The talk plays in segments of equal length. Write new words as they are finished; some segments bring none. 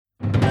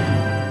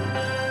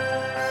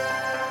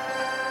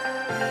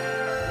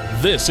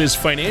This is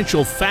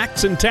Financial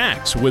Facts and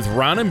Tax with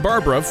Ron and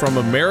Barbara from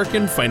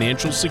American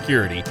Financial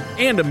Security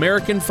and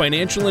American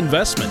Financial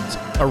Investments,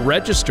 a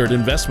registered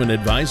investment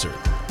advisor.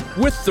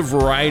 With the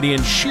variety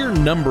and sheer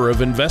number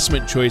of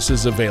investment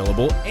choices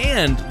available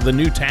and the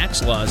new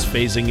tax laws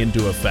phasing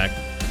into effect,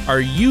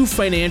 are you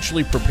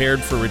financially prepared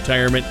for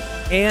retirement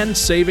and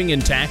saving in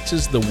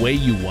taxes the way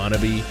you want to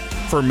be?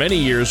 For many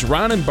years,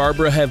 Ron and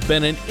Barbara have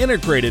been an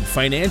integrated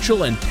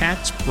financial and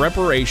tax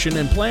preparation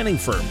and planning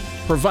firm,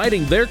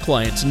 providing their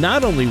clients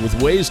not only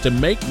with ways to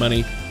make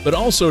money, but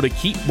also to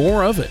keep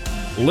more of it.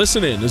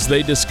 Listen in as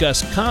they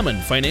discuss common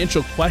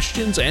financial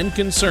questions and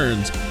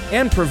concerns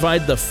and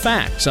provide the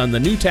facts on the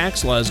new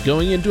tax laws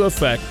going into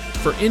effect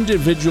for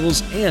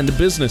individuals and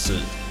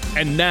businesses.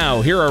 And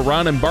now, here are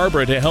Ron and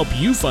Barbara to help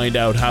you find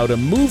out how to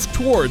move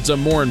towards a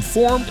more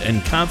informed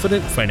and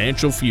confident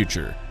financial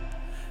future.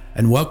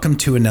 And welcome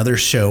to another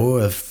show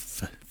of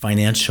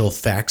Financial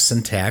Facts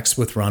and Tax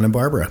with Ron and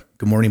Barbara.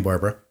 Good morning,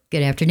 Barbara.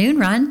 Good afternoon,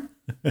 Ron.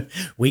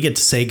 We get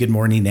to say good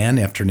morning and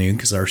afternoon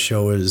because our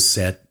show is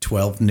at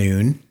 12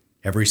 noon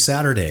every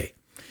Saturday.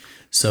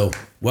 So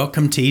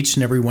welcome to each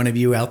and every one of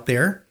you out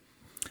there.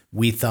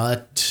 We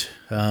thought,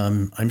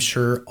 I'm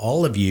sure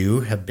all of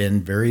you have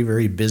been very,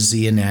 very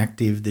busy and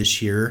active this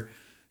year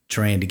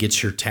trying to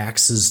get your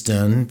taxes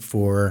done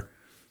for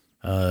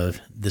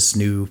this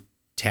new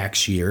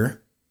tax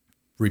year,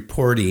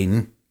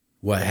 reporting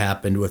what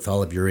happened with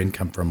all of your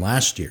income from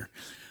last year.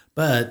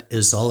 But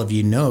as all of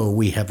you know,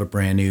 we have a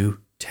brand new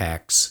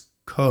tax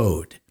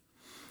code.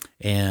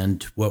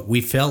 And what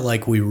we felt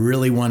like we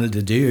really wanted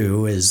to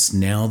do is,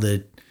 now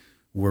that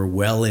we're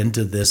well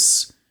into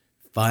this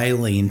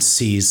filing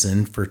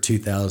season for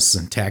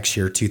tax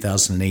year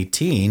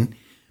 2018,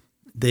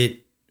 that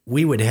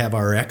we would have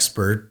our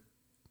expert,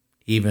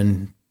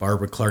 even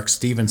Barbara Clark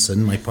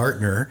Stevenson, my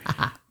partner,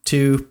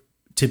 to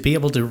be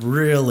able to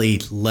really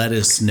let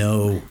us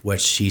know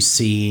what she's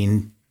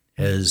seeing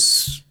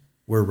as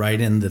we're right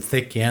in the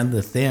thick and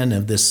the thin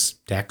of this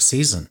tax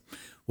season.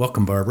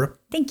 Welcome, Barbara.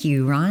 Thank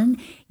you, Ron.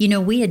 You know,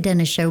 we had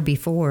done a show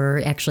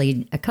before,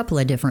 actually a couple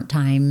of different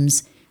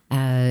times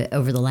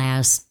over the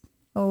last,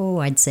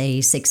 I'd say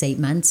 6-8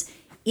 months,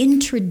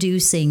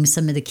 introducing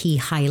some of the key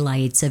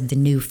highlights of the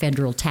new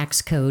federal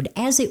tax code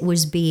as it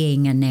was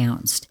being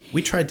announced.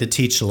 We tried to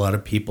teach a lot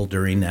of people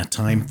during that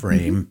time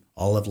frame,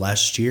 all of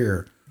last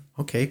year.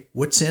 Okay,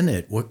 what's in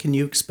it? What can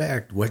you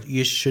expect? What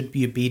you should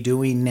be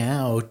doing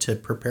now to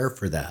prepare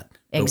for that?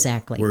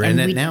 Exactly. We're in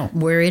it now.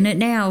 We're in it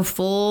now,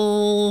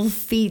 full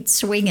feet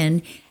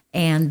swinging.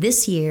 And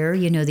this year,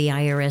 you know, the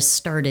IRS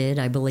started,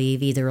 I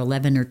believe, either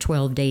 11 or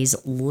 12 days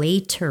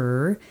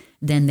later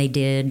than they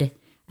did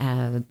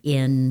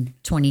in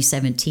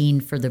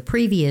 2017 for the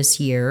previous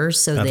year.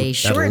 So they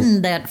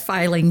shortened that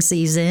filing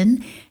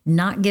season,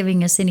 not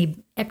giving us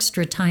any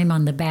extra time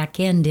on the back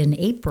end in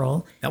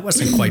April. That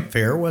wasn't quite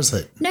fair, was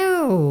it?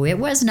 No, it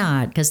was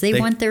not, because they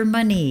want their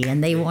money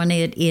and they want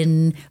it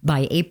in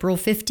by April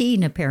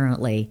 15,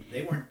 apparently.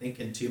 They weren't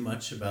thinking too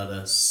much about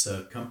us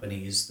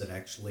companies that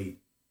actually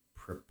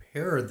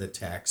prepare the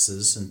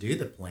taxes and do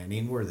the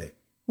planning, were they?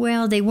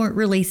 Well, they weren't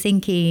really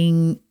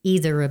thinking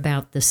either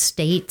about the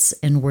states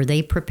and were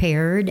they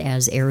prepared,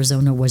 as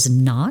Arizona was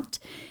not.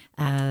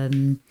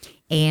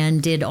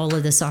 And did all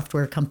of the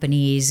software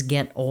companies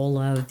get all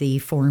of the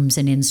forms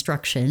and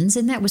instructions?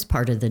 And that was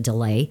part of the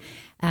delay.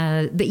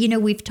 But, you know,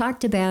 we've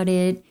talked about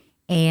it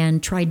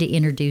and tried to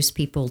introduce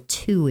people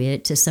to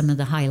it, to some of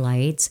the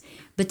highlights.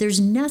 But there's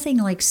nothing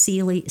like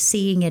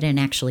seeing it and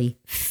actually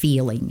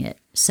feeling it.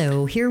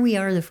 So here we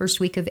are, the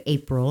first week of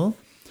April.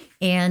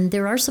 And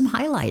there are some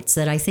highlights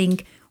that I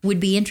think would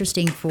be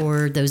interesting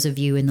for those of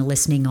you in the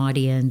listening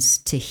audience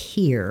to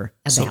hear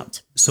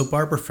about. So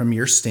Barbara, from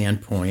your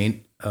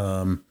standpoint,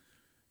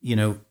 you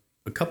know,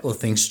 a couple of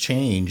things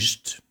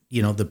changed.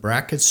 You know, the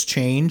brackets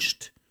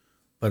changed,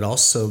 but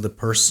also the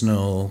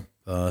personal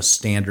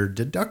standard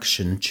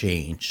deduction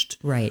changed.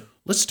 Right.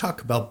 Let's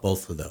talk about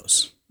both of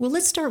those. Well,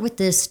 let's start with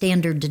the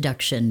standard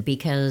deduction,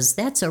 because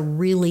that's a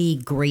really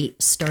great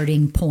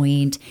starting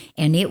point,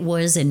 and it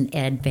was an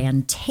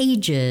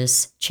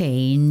advantageous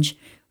change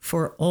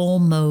for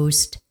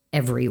almost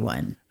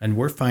everyone. And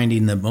we're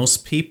finding that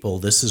most people,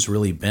 this is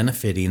really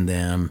benefiting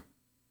them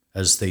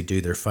as they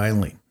do their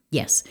filing.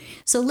 Yes.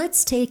 So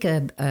let's take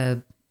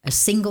a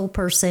single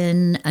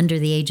person under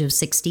the age of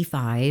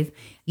 65.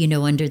 You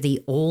know, under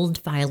the old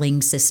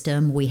filing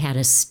system, we had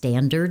a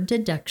standard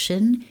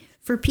deduction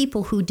for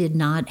people who did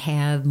not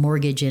have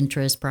mortgage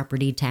interest,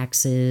 property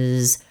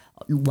taxes,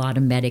 a lot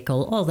of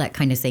medical, all that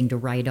kind of thing to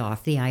write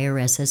off. The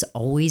IRS has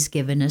always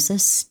given us a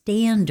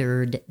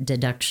standard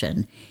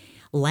deduction.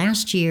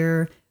 Last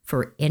year,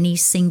 for any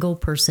single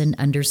person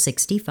under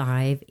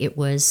 65, it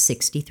was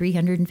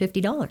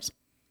 $6,350.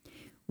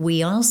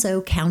 We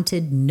also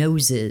counted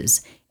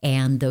noses,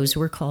 and those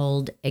were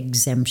called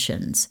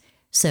exemptions.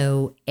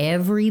 So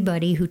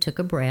everybody who took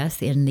a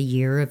breath in the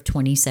year of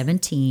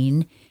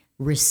 2017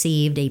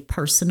 received a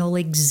personal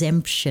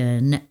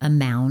exemption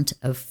amount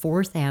of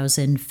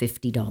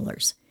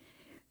 $4,050.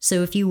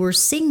 So if you were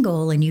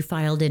single and you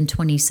filed in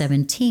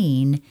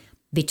 2017,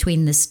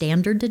 between the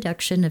standard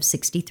deduction of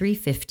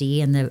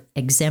 $6,350 and the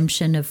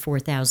exemption of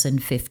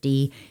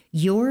 $4,050,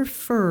 your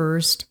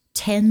first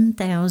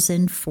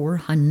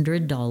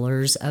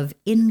 $10,400 of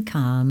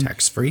income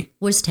Tax-free?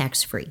 was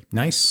tax-free.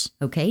 Nice.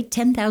 Okay,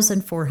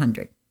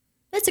 $10,400.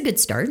 That's a good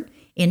start.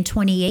 In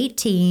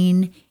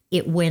 2018,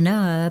 it went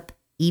up,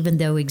 even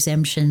though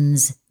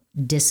exemptions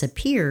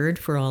disappeared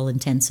for all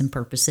intents and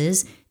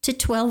purposes, to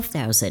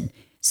 $12,000.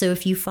 So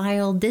if you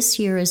filed this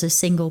year as a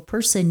single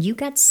person, you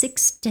got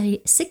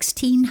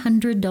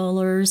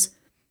 $1,600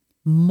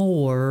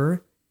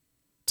 more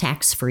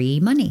tax-free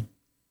money.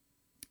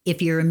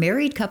 If you're a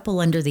married couple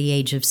under the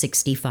age of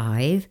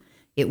 65,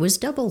 it was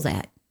double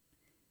that.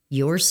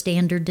 Your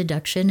standard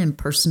deduction and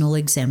personal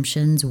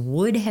exemptions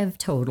would have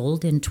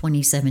totaled in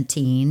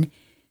 2017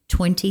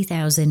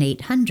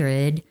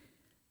 $20,800,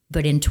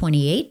 but in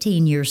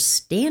 2018 your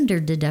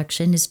standard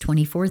deduction is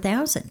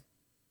 $24,000.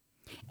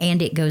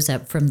 And it goes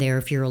up from there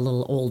if you're a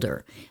little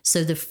older.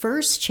 So the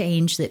first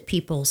change that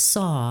people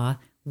saw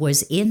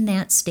was in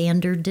that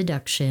standard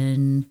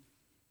deduction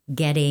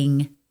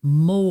getting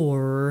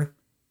more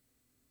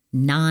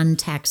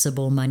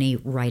non-taxable money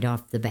right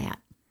off the bat.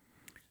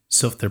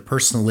 So if their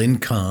personal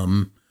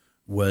income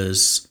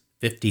was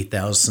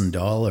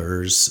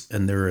 $50,000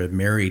 and they're a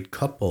married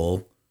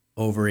couple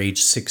over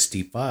age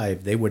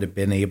 65, they would have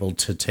been able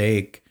to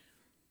take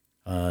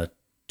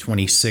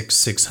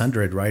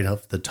 $26,600 right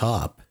off the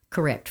top.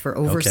 Correct. For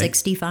over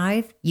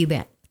 65, you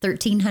bet.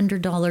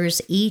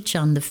 $1,300 each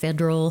on the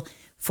federal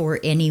for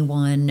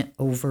anyone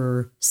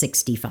over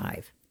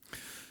 65.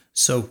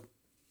 So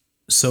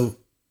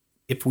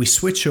if we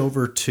switch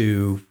over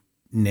to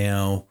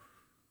now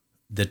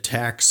the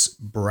tax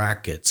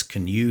brackets,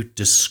 can you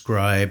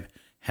describe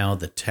how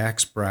the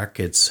tax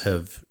brackets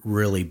have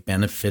really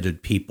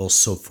benefited people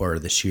so far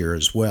this year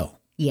as well?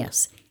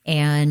 Yes.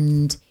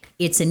 And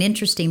it's an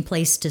interesting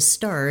place to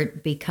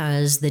start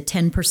because the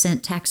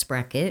 10% tax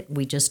bracket,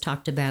 we just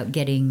talked about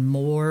getting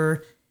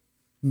more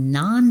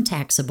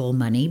non-taxable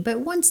money.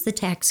 But once the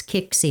tax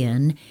kicks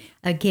in,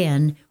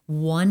 again,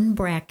 one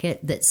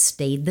bracket that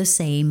stayed the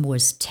same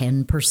was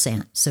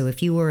 10%. So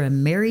if you were a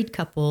married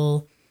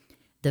couple,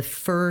 the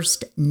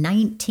first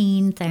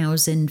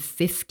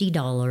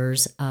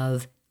 $19,050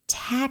 of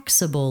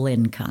taxable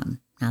income,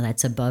 now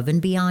that's above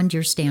and beyond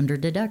your standard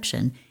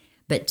deduction,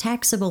 but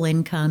taxable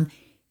income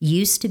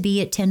used to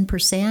be at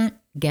 10%.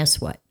 Guess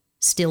what?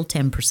 Still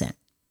 10%.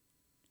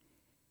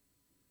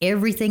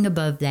 Everything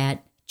above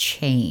that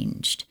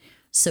changed.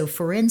 So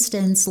for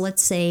instance,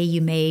 let's say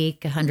you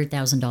make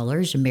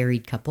 $100,000, a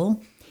married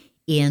couple.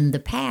 In the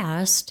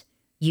past,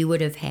 you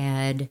would have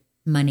had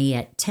money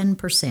at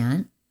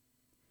 10%.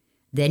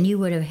 Then you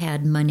would have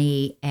had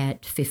money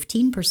at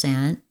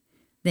 15%.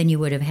 Then you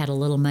would have had a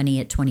little money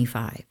at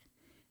 25%.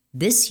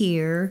 This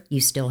year,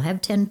 you still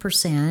have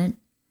 10%.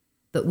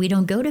 But we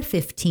don't go to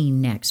 15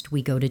 next.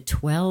 We go to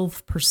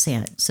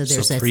 12%. So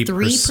there's a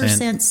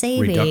 3%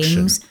 savings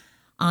reduction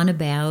on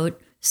about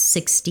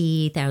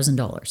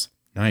 $60,000.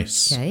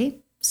 Nice. Okay.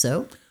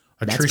 So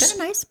that's kind of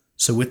nice.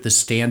 So with the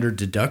standard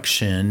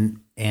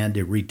deduction and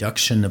a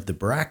reduction of the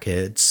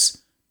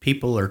brackets,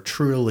 people are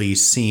truly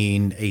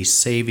seeing a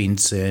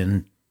savings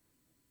in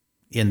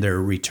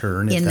their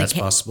return, if that's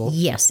possible.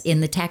 Yes,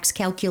 in the tax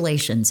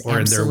calculations. Or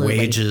absolutely. In their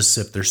wages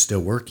if they're still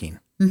working.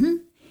 Mm-hmm.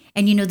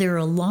 And you know, there are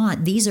a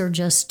lot. These are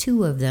just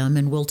two of them,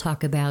 and we'll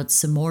talk about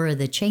some more of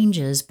the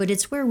changes, but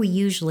it's where we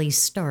usually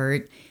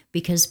start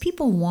because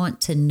people want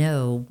to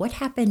know what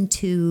happened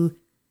to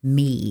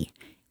me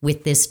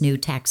with this new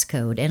tax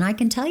code. And I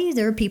can tell you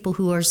there are people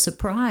who are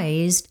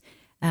surprised.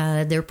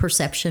 Their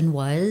perception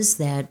was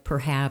that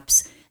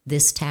perhaps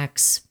this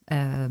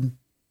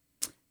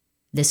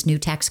new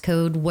tax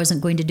code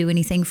wasn't going to do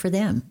anything for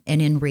them.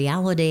 And in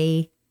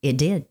reality, it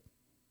did.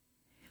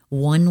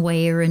 One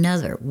way or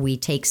another, we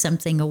take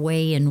something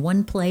away in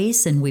one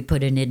place and we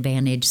put an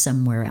advantage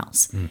somewhere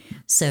else.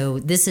 So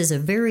this is a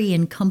very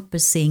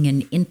encompassing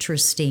and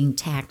interesting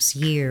tax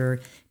year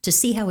to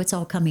see how it's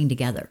all coming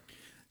together.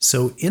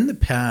 So in the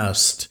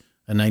past,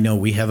 and I know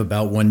we have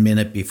about 1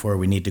 minute before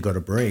we need to go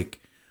to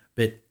break,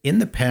 but in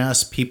the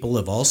past, people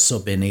have also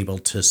been able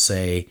to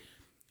say,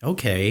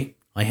 okay,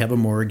 I have a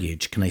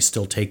mortgage. Can I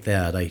still take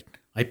that? I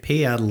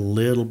pay out a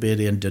little bit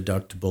in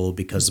deductible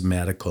because of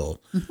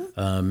medical.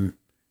 Mm-hmm.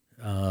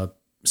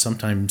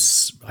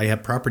 Sometimes I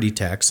have property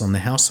tax on the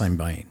house I'm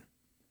buying.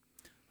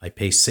 I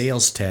pay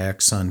sales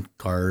tax on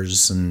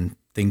cars and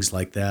things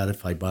like that.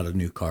 If I bought a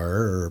new car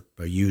or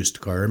a used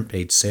car and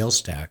paid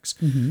sales tax.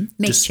 Mm-hmm.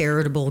 Make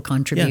charitable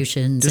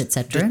contributions,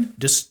 etc.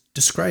 Just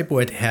describe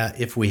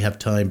if we have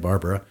time,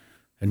 Barbara,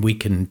 and we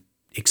can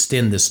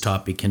extend this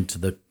topic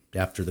into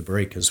after the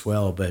break as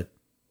well. But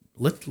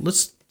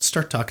let's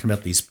start talking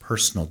about these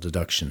personal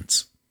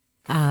deductions.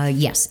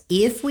 Yes,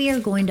 if we are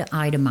going to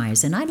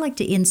itemize, and I'd like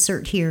to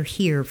insert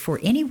here for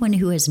anyone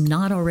who has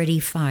not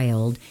already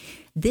filed,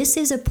 this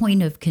is a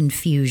point of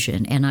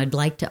confusion, and I'd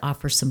like to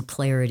offer some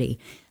clarity.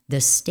 The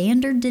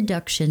standard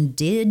deduction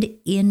did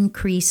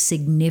increase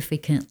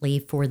significantly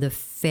for the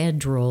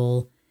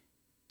federal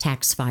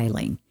tax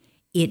filing.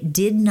 It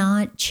did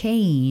not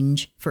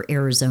change for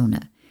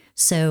Arizona.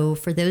 So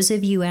for those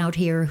of you out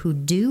here who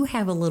do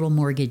have a little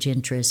mortgage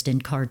interest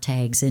in car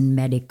tags and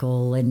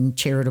medical and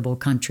charitable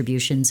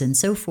contributions and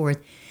so forth,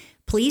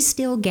 please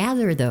still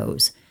gather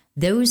those.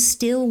 Those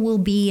still will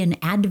be an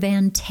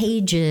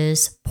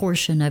advantageous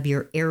portion of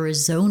your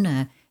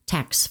Arizona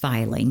tax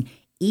filing,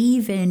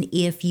 even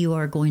if you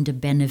are going to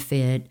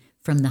benefit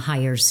from the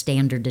higher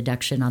standard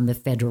deduction on the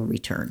federal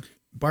return.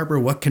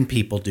 Barbara, what can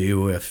people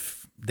do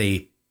if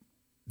they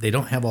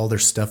don't have all their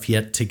stuff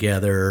yet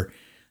together?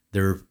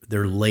 They're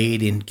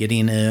late in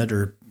getting it,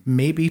 or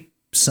maybe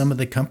some of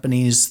the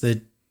companies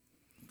that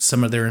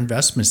some of their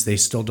investments, they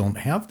still don't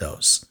have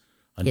those.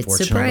 It's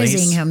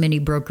surprising how many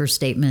broker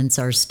statements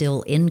are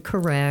still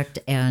incorrect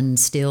and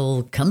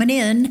still coming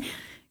in.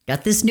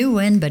 Got this new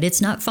one, but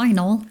it's not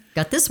final.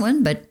 Got this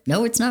one, but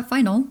no, it's not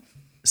final.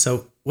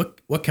 So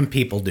what can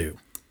people do?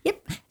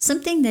 Yep.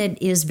 Something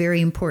that is very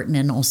important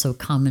and also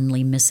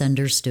commonly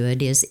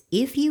misunderstood is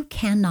if you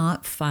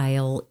cannot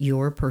file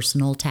your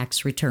personal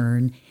tax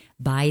return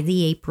by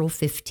the April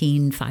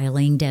 15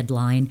 filing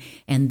deadline,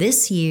 and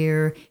this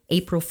year,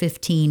 April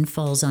 15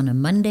 falls on a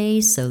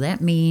Monday, so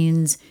that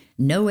means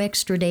no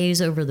extra days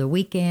over the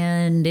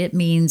weekend. It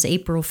means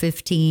April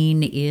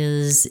 15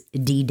 is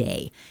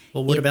D-Day.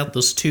 Well, what about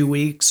those 2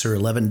 weeks or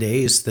 11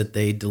 days that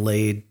they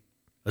delayed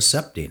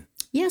accepting?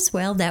 Yes,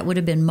 well, that would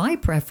have been my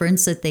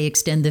preference that they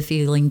extend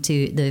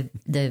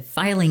the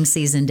filing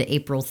season to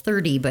April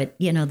 30, but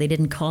they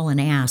didn't call and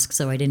ask,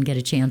 so I didn't get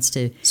a chance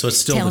to tell them. So it's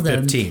still the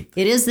 15th.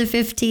 It is the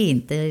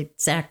 15th,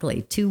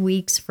 exactly, 2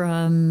 weeks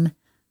from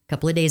a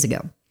couple of days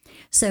ago.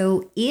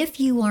 So if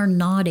you are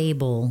not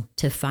able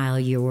to file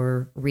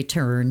your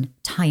return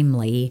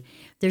timely,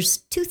 there's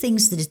two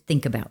things to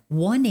think about.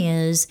 One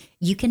is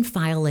you can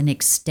file an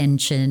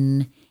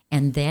extension,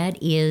 and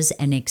that is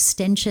an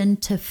extension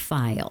to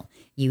file.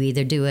 You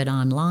either do it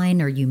online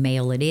or you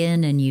mail it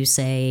in and you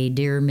say,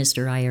 "Dear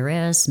Mr.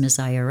 IRS, Miss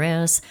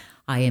IRS,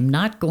 I am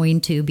not going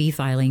to be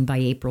filing by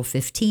April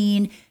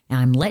 15.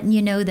 I'm letting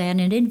you know that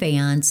in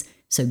advance,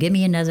 so give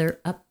me another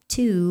up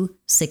to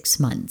 6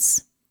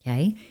 months."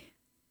 Okay?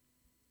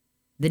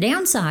 The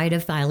downside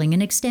of filing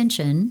an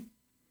extension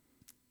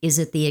is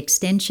that the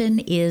extension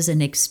is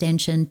an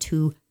extension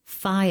to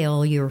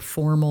file your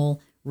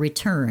formal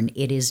return.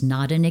 It is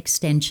not an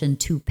extension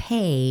to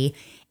pay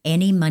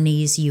any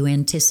monies you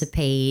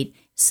anticipate.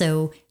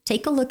 So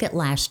take a look at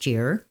last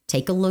year.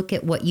 Take a look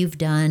at what you've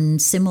done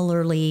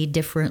similarly,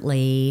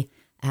 differently.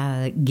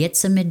 Get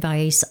some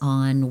advice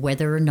on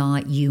whether or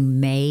not you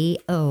may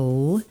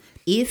owe.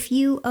 If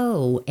you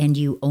owe and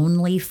you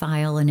only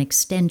file an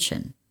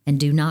extension and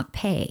do not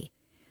pay,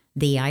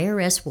 the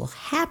IRS will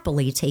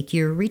happily take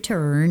your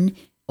return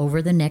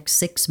over the next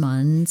 6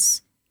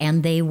 months,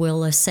 and they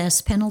will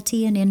assess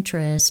penalty and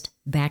interest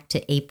back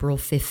to April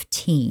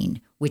 15,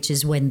 which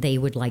is when they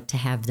would like to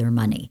have their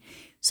money.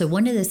 So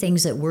one of the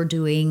things that we're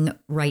doing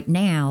right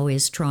now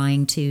is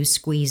trying to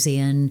squeeze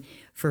in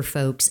for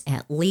folks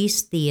at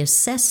least the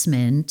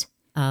assessment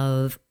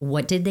of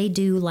what did they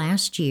do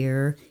last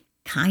year,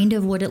 kind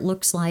of what it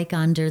looks like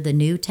under the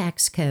new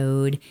tax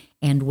code,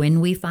 and when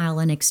we file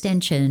an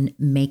extension,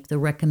 make the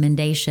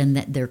recommendation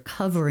that they're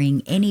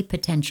covering any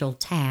potential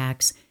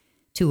tax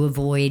to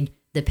avoid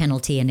the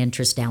penalty and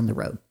interest down the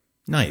road.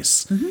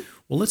 Nice. Mm-hmm.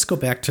 Well, let's go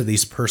back to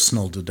these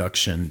personal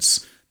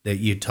deductions that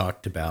you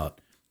talked about.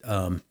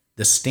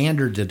 The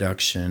standard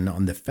deduction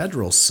on the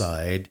federal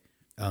side,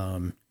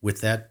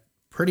 with that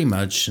pretty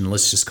much, and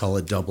let's just call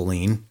it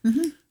doubling,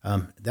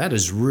 that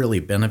has really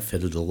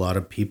benefited a lot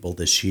of people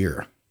this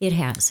year. It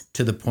has.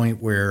 To the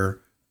point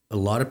where a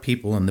lot of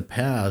people in the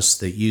past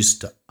that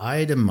used to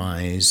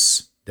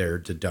itemize their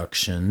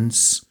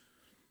deductions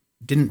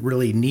didn't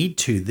really need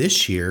to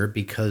this year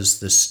because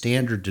the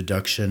standard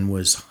deduction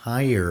was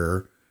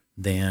higher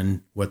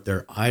than what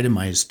their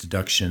itemized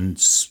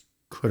deductions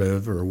could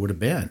have or would have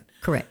been.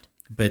 Correct.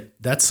 But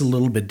that's a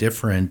little bit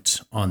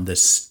different on the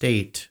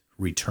state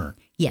return.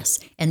 Yes.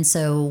 And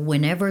so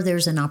whenever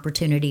there's an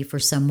opportunity for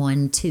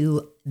someone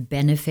to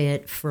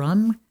benefit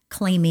from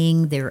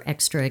claiming their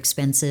extra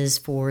expenses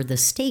for the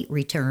state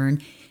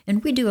return,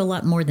 and we do a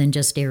lot more than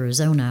just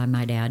Arizona, I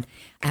might add,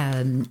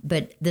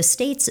 but the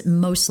states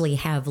mostly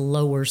have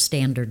lower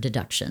standard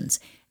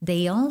deductions.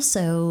 They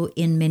also,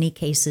 in many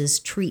cases,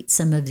 treat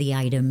some of the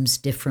items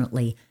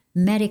differently,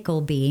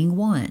 medical being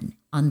one.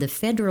 On the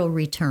federal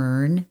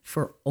return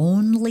for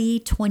only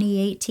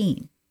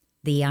 2018,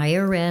 the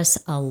IRS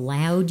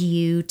allowed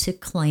you to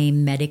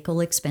claim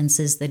medical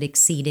expenses that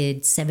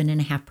exceeded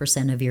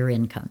 7.5% of your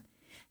income.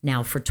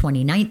 Now, for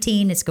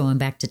 2019, it's going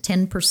back to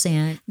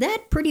 10%.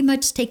 That pretty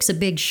much takes a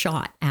big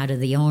shot out of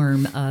the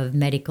arm of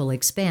medical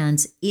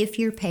expense if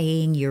you're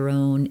paying your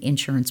own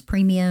insurance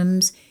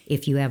premiums,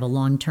 if you have a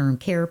long-term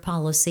care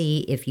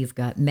policy, if you've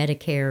got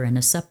Medicare and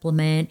a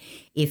supplement,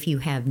 if you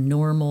have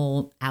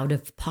normal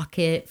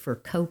out-of-pocket for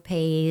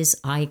copays,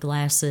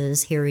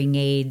 eyeglasses, hearing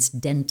aids,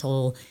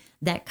 dental,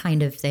 that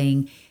kind of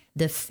thing.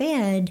 The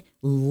Fed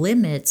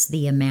limits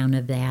the amount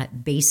of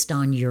that based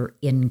on your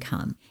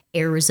income.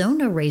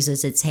 Arizona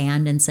raises its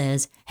hand and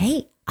says,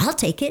 "Hey, I'll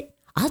take it.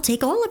 I'll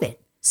take all of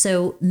it.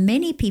 So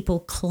many people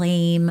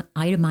claim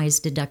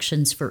itemized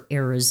deductions for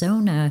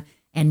Arizona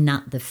and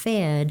not the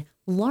Fed,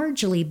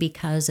 largely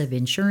because of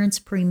insurance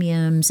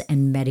premiums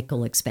and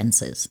medical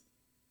expenses.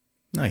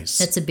 Nice.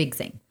 That's a big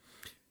thing.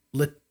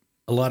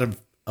 A lot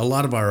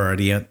of our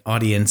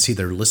audience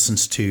either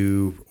listens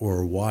to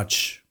or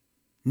watch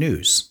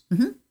news,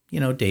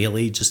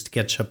 daily, just to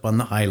catch up on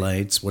the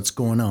highlights, what's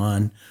going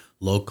on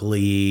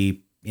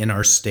locally in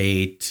our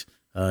state,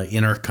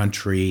 in our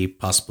country,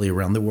 possibly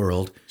around the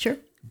world. Sure.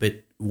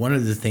 But one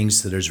of the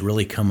things that has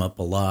really come up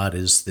a lot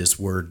is this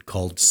word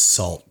called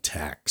SALT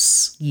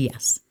tax.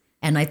 Yes.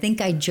 And I think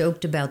I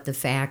joked about the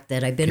fact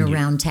that I've been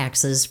around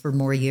taxes for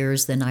more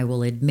years than I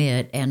will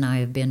admit, and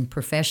I've been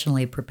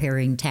professionally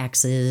preparing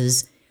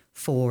taxes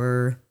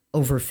for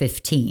over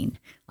 15.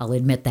 I'll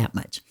admit that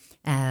much.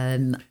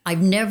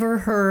 I've never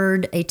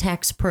heard a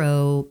tax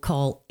pro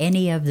call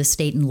any of the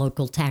state and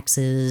local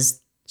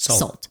taxes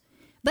SALT.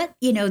 But,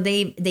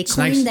 they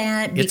claim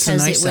that because it's a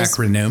nice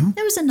acronym.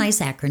 It was a nice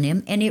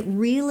acronym, and it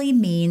really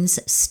means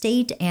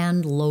state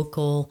and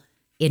local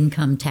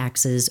income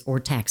taxes or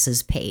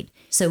taxes paid.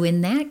 So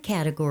in that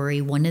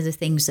category, one of the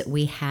things that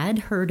we had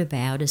heard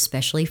about,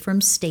 especially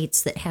from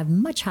states that have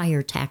much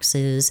higher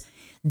taxes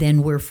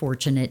than we're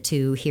fortunate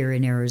to here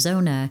in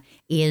Arizona,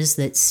 is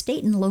that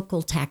state and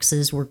local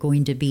taxes were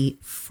going to be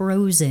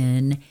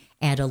frozen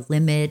at a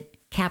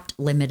capped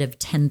limit of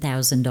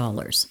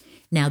 $10,000.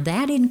 Now,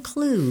 that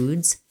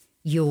includes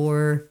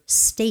your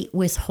state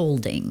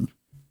withholding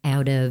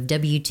out of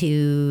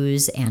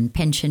W-2s and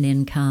pension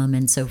income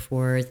and so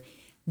forth.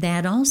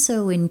 That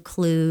also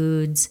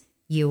includes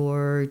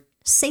your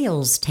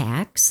sales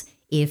tax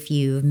if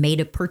you've made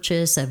a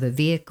purchase of a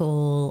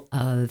vehicle,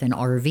 of an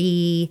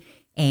RV,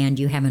 and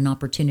you have an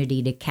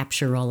opportunity to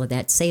capture all of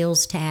that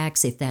sales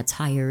tax. If that's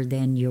higher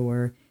than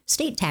your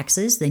state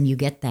taxes, then you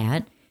get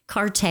that.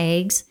 Car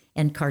tags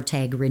and car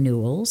tag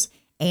renewals.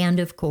 And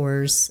of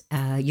course,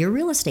 your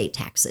real estate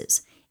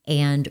taxes.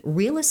 And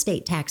real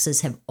estate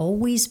taxes have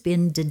always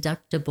been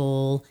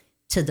deductible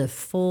to the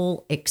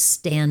full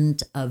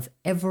extent of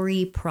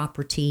every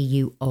property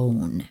you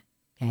own.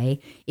 Okay.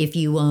 If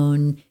you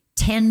own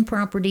 10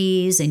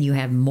 properties and you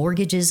have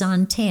mortgages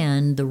on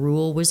 10, the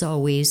rule was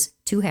always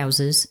 2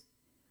 houses,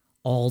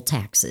 all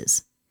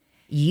taxes.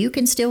 You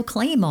can still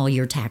claim all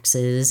your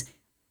taxes,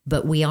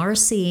 but we are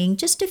seeing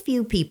just a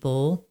few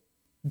people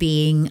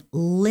being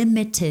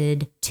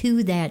limited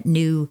to that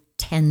new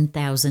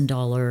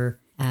 $10,000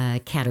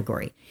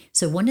 category.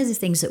 So one of the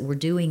things that we're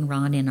doing,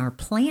 Ron, in our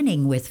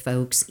planning with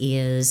folks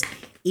is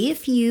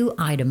if you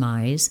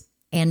itemize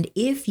and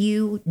if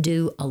you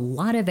do a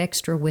lot of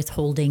extra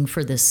withholding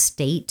for the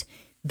state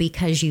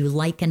because you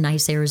like a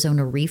nice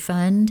Arizona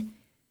refund,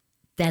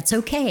 that's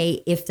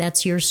okay if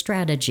that's your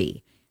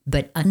strategy.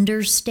 But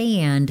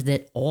understand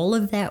that all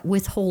of that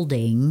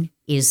withholding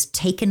is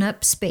taking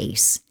up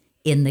space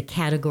in the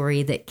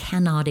category that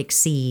cannot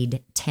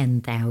exceed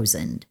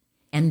 $10,000.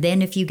 And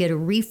then if you get a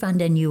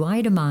refund and you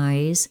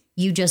itemize,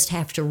 you just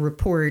have to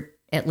report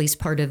at least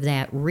part of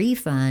that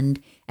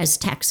refund as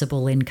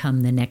taxable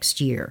income the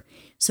next year.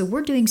 So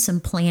we're doing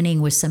some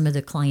planning with some of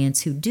the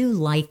clients who do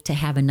like to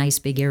have a nice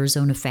big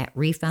Arizona fat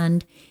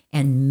refund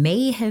and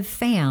may have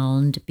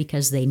found,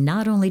 because they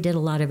not only did a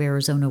lot of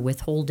Arizona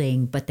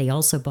withholding, but they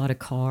also bought a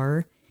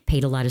car,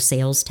 paid a lot of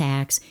sales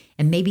tax,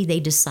 and maybe they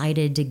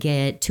decided to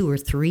get 2 or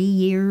 3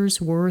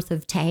 years worth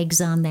of tags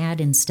on that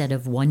instead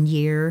of 1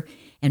 year.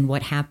 And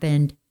what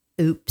happened?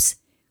 Oops,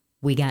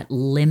 we got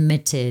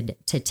limited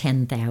to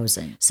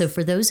 10,000. So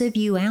for those of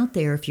you out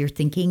there, if you're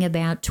thinking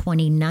about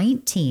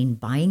 2019,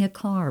 buying a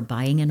car,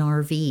 buying an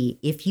RV,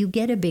 if you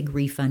get a big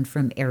refund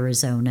from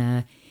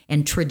Arizona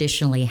and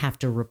traditionally have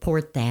to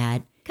report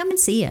that, come and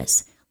see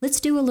us. Let's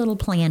do a little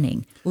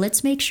planning.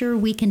 Let's make sure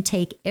we can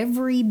take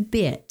every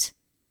bit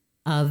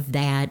of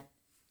that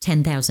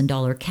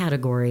 $10,000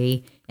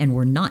 category and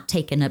we're not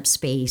taking up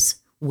space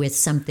with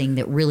something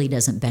that really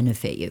doesn't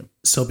benefit you.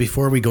 So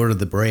before we go to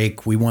the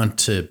break, we want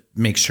to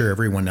make sure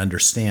everyone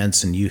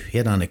understands, and you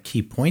hit on a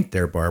key point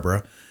there,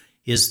 Barbara,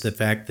 is the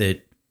fact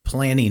that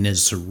planning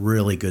is a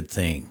really good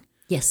thing.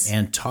 Yes.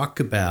 And talk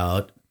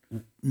about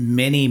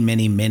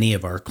many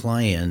of our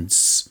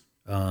clients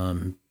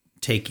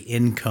take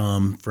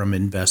income from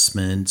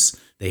investments.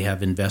 They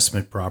have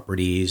investment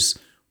properties,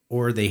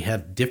 or they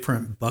have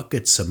different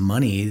buckets of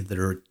money that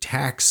are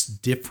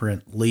taxed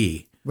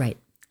differently. Right.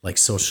 Like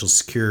Social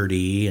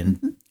Security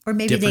and or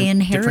maybe they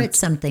inherit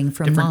something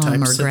from mom or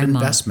grandma. Different types of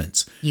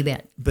investments. You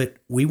bet. But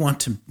we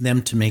want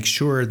them to make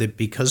sure that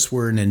because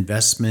we're an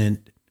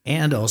investment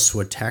and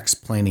also a tax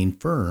planning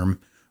firm,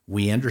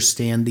 we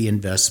understand the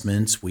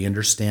investments, we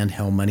understand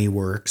how money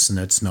works, and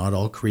it's not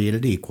all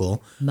created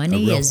equal.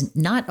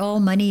 Not all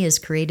money is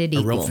created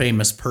equal. A real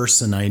famous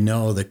person I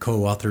know that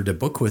co-authored a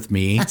book with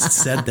me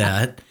said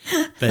that.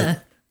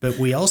 But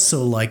we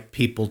also like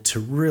people to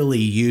really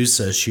use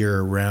us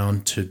year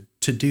round to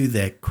do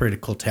that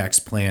critical tax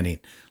planning.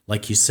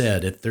 like you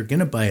said, if they're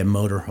going to buy a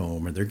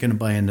motorhome or they're going to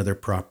buy another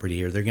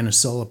property or they're going to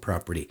sell a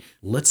property,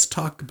 let's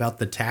talk about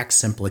the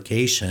tax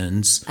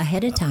implications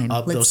ahead of time.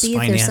 Of let's see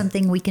if there's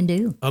something we can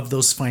do. Of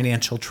those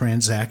financial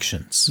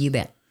transactions. You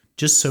bet.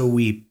 Just so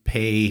we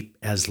pay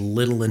as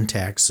little in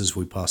tax as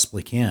we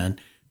possibly can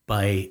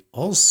by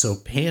also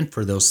paying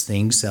for those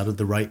things out of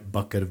the right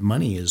bucket of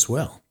money as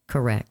well.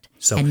 Correct.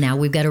 So, and now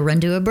we've got to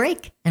run to a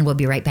break, and we'll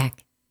be right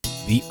back.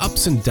 The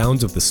ups and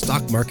downs of the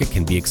stock market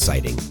can be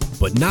exciting,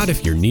 but not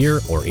if you're near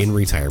or in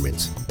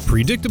retirement.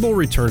 Predictable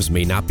returns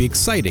may not be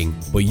exciting,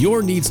 but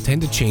your needs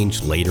tend to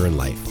change later in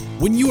life.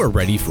 When you are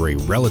ready for a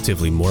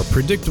relatively more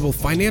predictable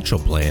financial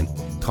plan,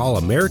 call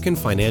American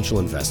Financial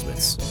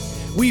Investments.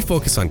 We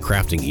focus on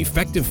crafting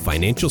effective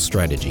financial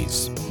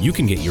strategies. You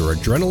can get your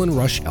adrenaline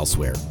rush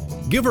elsewhere.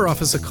 Give our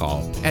office a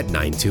call at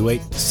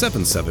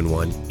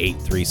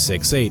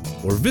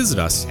 928-771-8368 or visit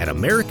us at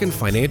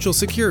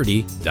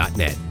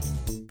AmericanFinancialSecurity.net.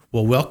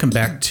 Well, welcome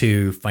back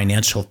to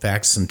Financial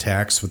Facts and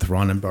Tax with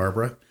Ron and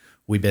Barbara.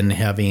 We've been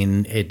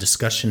having a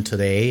discussion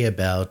today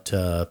about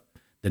the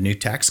new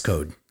tax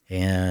code.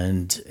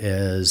 And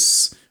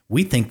as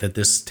we think that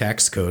this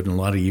tax code, and a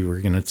lot of you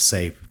are going to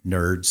say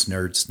nerds,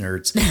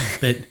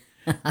 but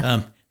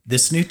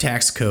this new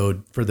tax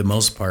code, for the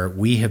most part,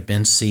 we have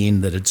been seeing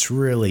that it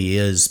really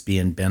is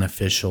being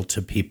beneficial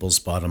to people's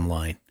bottom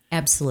line.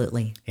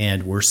 Absolutely.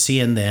 And we're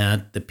seeing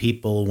that the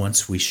people,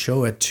 once we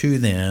show it to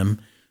them,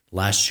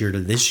 last year to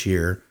this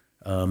year,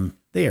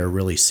 they are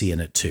really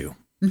seeing it too.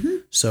 Mm-hmm.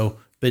 So,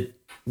 but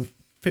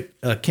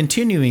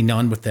continuing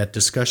on with that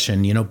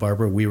discussion,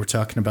 Barbara, we were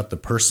talking about the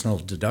personal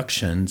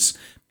deductions,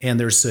 and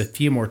there's a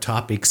few more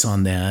topics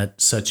on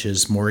that, such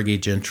as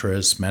mortgage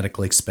interest,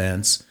 medical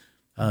expense.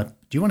 Do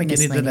you want to get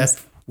into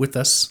that with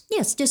us?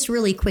 Yes, just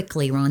really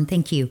quickly, Ron.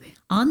 Thank you.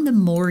 On the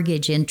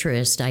mortgage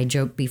interest, I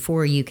joked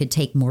before you could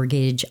take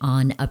mortgage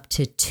on up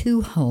to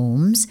 2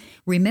 homes.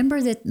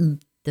 Remember that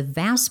the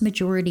vast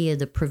majority of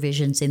the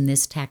provisions in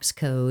this tax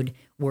code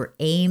were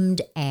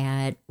aimed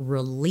at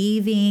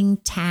relieving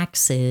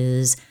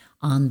taxes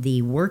on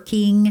the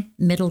working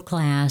middle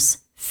class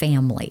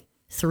family.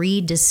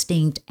 3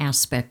 distinct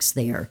aspects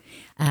there.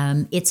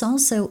 It's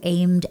also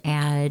aimed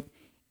at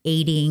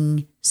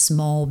aiding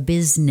small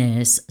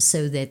business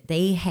so that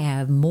they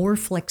have more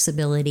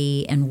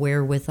flexibility and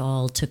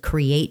wherewithal to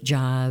create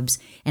jobs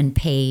and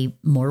pay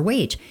more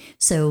wage.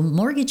 So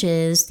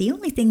mortgages, the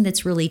only thing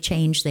that's really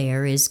changed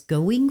there is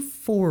going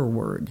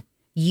forward,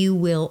 you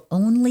will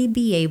only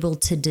be able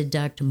to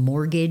deduct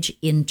mortgage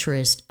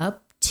interest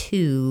up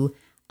to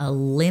a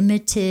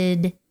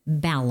limited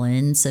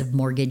balance of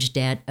mortgage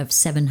debt of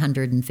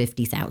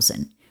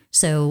 $750,000.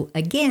 So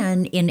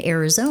again, in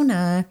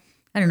Arizona,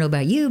 I don't know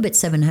about you, but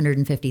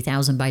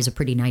 $750,000 buys a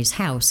pretty nice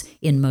house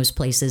in most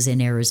places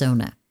in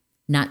Arizona.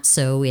 Not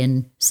so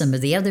in some of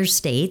the other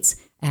states,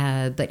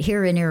 but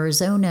here in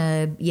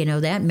Arizona,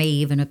 that may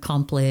even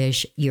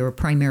accomplish your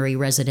primary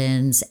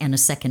residence and a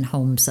second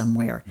home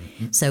somewhere.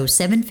 Mm-hmm. So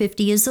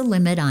 $750,000 is the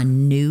limit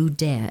on new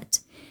debt.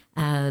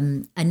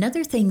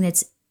 Another thing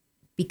that's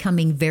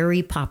becoming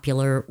very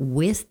popular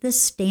with the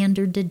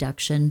standard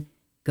deduction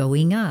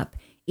going up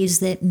is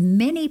that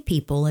many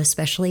people,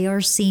 especially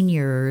our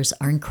seniors,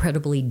 are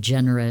incredibly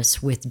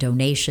generous with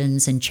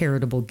donations and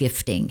charitable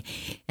gifting.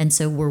 And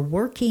so we're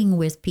working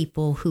with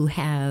people who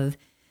have,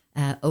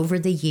 over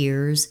the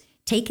years,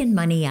 taken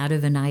money out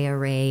of an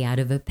IRA, out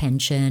of a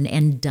pension,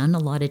 and done a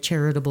lot of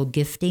charitable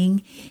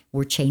gifting.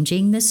 We're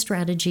changing the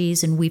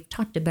strategies, and we've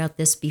talked about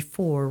this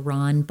before,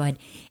 Ron, but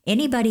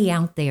anybody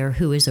out there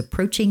who is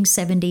approaching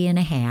 70 and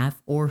a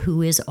half or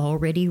who is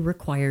already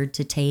required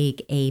to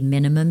take a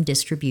minimum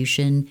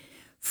distribution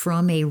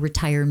from a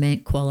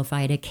retirement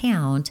qualified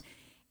account,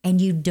 and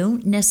you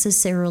don't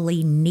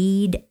necessarily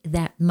need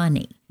that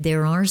money.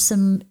 There are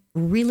some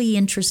really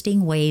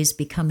interesting ways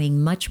becoming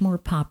much more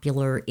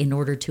popular in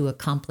order to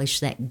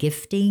accomplish that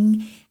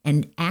gifting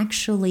and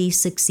actually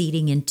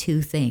succeeding in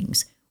 2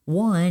 things.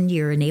 One,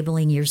 you're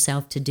enabling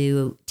yourself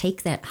to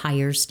take that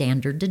higher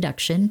standard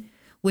deduction,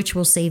 which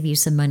will save you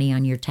some money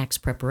on your tax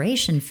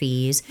preparation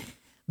fees,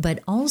 but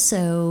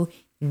also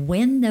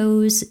when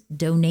those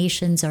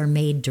donations are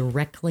made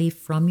directly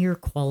from your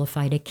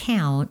qualified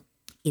account,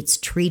 it's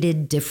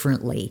treated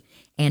differently,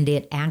 and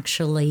it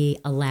actually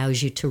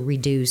allows you to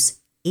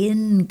reduce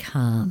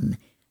income,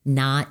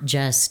 not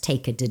just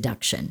take a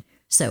deduction.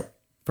 So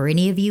for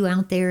any of you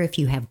out there, if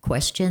you have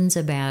questions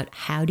about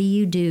how do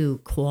you do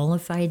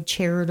qualified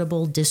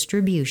charitable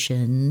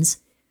distributions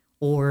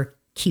or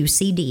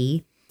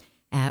QCD,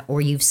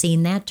 or you've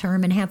seen that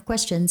term and have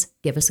questions,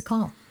 give us a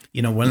call.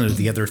 One of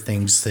the other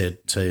things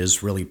that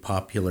is really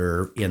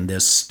popular in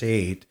this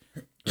state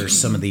are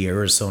some of the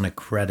Arizona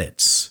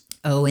credits.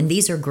 Oh, and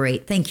these are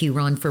great. Thank you,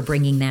 Ron, for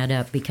bringing that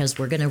up because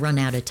we're going to run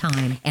out of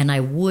time. And I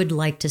would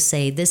like to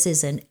say this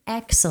is an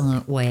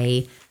excellent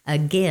way,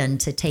 again,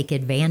 to take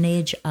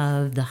advantage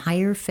of the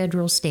higher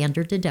federal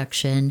standard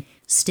deduction,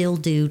 still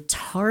do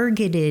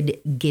targeted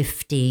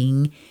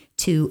gifting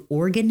to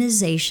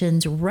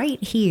organizations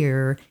right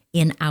here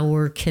in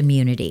our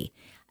community.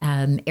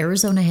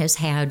 Arizona has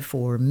had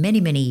for many,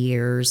 many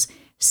years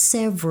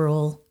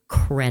several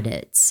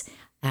credits.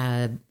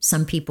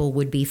 Some people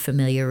would be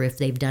familiar if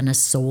they've done a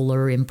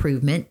solar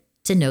improvement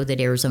to know that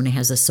Arizona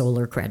has a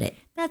solar credit.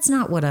 That's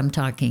not what I'm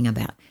talking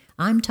about.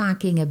 I'm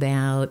talking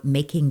about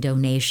making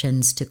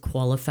donations to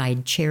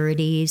qualified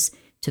charities,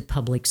 to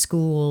public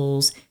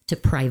schools, to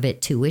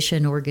private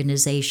tuition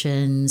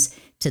organizations,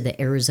 to the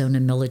Arizona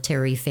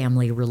Military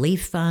Family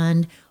Relief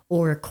Fund,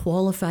 or a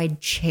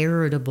qualified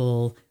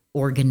charitable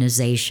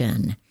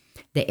organization.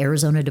 The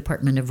Arizona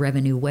Department of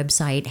Revenue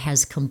website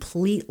has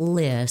complete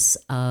lists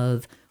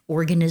of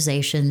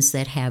organizations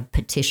that have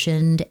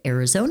petitioned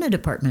Arizona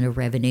Department of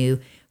Revenue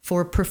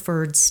for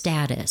preferred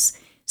status.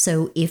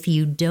 So if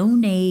you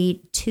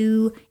donate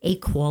to a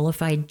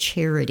qualified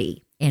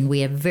charity, and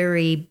we have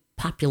very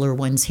popular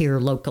ones here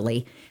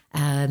locally,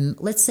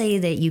 let's say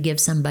that you give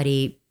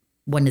somebody,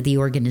 one of the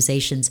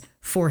organizations,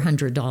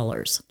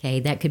 $400. Okay,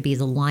 that could be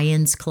the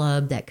Lions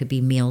Club, that could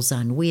be Meals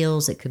on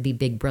Wheels, it could be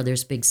Big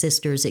Brothers Big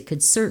Sisters, it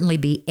could certainly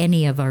be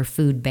any of our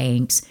food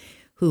banks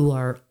who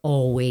are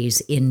always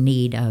in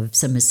need of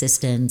some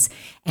assistance.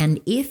 And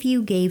if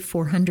you gave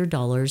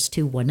 $400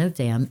 to one of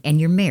them and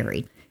you're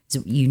married,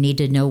 so you need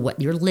to know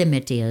what your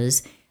limit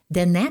is,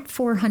 then that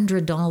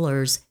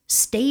 $400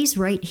 stays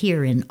right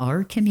here in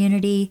our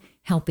community,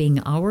 helping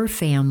our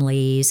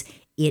families.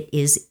 It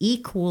is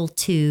equal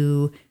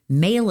to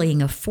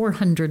mailing a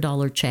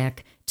 $400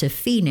 check to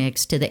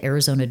Phoenix to the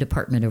Arizona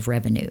Department of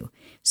Revenue.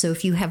 So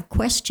if you have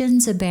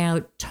questions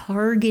about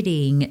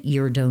targeting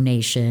your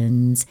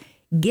donations,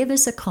 give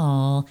us a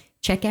call.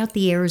 Check out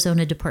the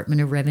Arizona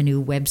Department of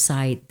Revenue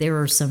website. There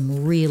are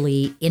some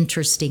really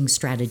interesting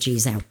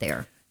strategies out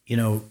there. You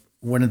know,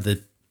 one of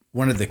the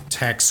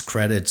tax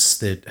credits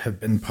that have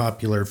been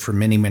popular for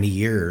many, many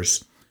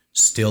years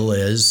still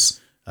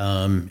is,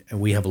 and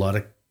we have a lot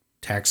of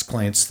tax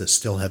clients that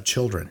still have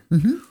children,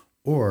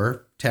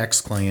 or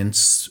tax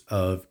clients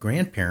of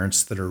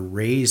grandparents that are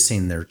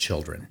raising their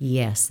children.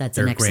 Yes, that's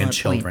their an excellent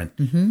grandchildren.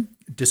 point.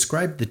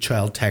 Describe the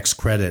child tax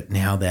credit and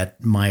how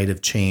that might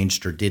have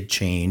changed or did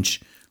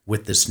change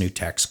with this new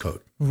tax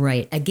code.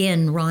 Right.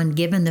 Again, Ron,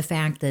 given the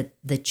fact that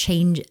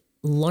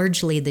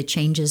largely the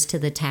changes to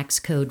the tax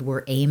code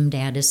were aimed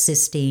at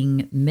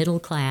assisting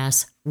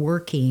middle-class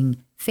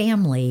working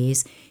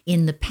families,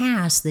 in the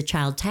past, the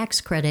child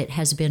tax credit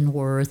has been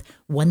worth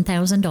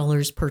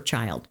 $1,000 per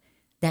child.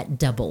 That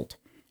doubled.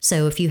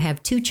 So if you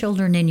have 2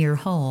 children in your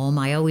home,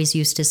 I always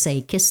used to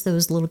say, kiss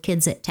those little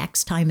kids at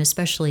tax time,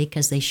 especially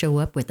because they show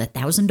up with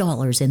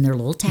 $1,000 in their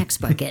little tax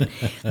bucket.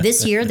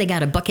 This year, they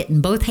got a bucket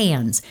in both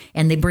hands,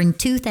 and they bring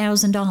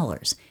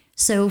 $2,000.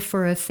 So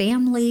for a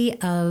family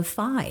of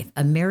 5,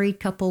 a married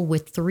couple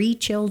with 3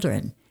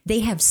 children, they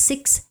have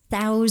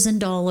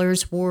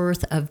 $6,000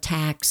 worth of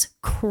tax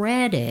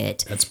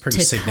credit. That's pretty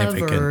to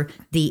significant. Cover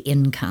the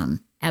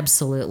income.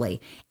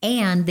 Absolutely.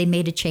 And they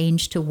made a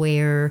change to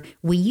where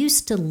we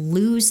used to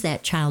lose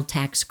that child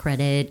tax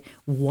credit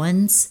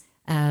once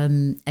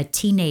a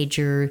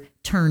teenager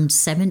turned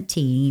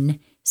 17,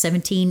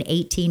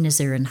 18 as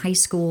they're in high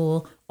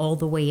school, all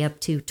the way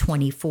up to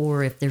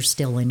 24 if they're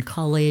still in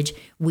college.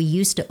 We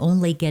used to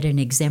only get an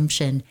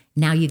exemption.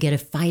 Now you get a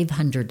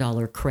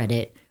 $500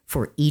 credit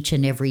for each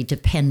and every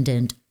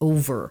dependent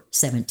over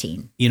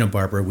 17. You know,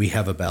 Barbara, we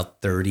have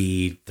about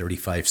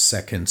 35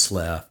 seconds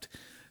left.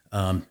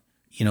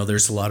 You know,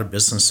 there's a lot of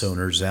business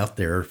owners out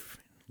there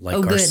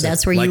like good.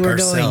 That's where you were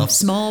going.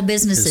 Small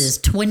businesses,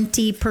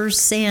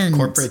 20%.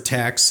 Corporate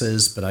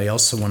taxes, but I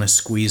also want to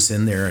squeeze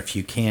in there, if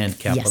you can,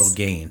 capital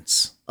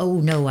gains.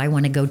 Oh, no, I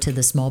want to go to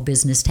the small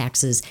business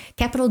taxes.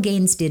 Capital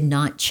gains did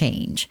not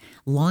change.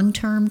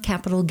 Long-term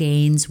capital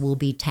gains will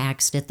be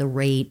taxed at the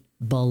rate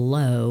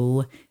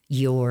below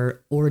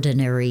your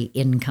ordinary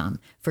income.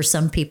 For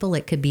some people,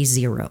 it could be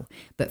 0.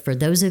 But for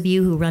those of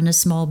you who run a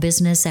small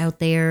business out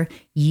there,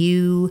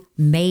 you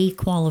may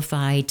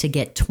qualify to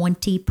get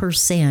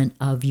 20%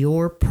 of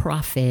your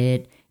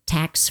profit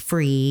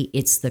tax-free.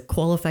 It's the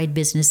qualified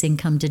business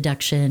income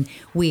deduction.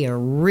 We are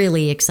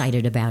really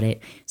excited about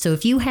it. So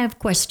if you have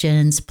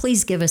questions,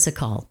 please give us a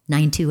call,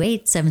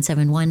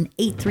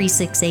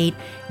 928-771-8368.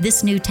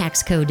 This new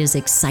tax code is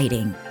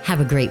exciting.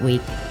 Have a great week.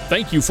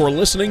 Thank you for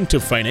listening to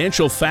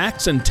Financial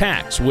Facts and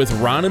Tax with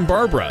Ron and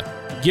Barbara.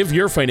 Give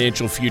your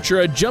financial future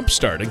a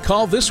jumpstart and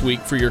call this week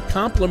for your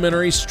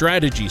complimentary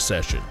strategy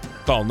session.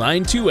 Call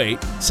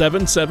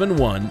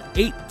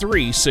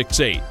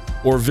 928-771-8368.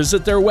 or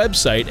visit their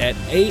website at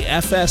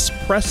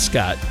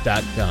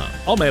afsprescott.com.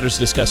 All matters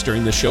discussed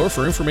during this show are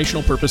for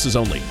informational purposes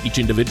only. Each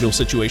individual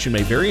situation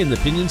may vary, and the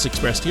opinions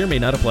expressed here may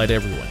not apply to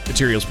everyone.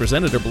 Materials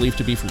presented are believed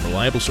to be from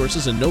reliable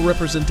sources, and no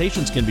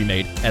representations can be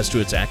made as to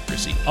its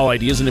accuracy. All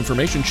ideas and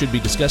information should be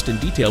discussed in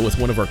detail with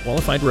one of our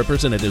qualified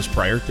representatives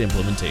prior to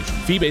implementation.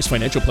 Fee-based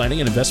financial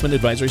planning and investment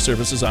advisory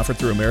services offered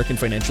through American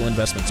Financial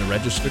Investments, a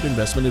registered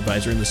investment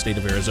advisor in the state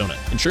of Arizona.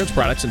 Insurance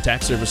products and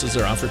tax services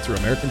are offered through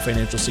American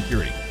Financial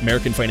Security.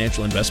 American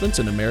Financial Investments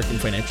and American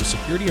Financial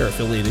Security are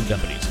affiliated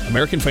companies.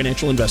 American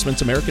Financial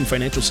Investments, American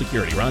Financial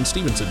Security, Ron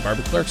Stevenson,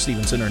 Barbara Clark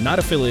Stevenson are not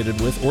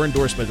affiliated with or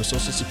endorsed by the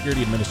Social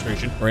Security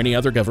Administration or any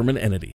other government entity.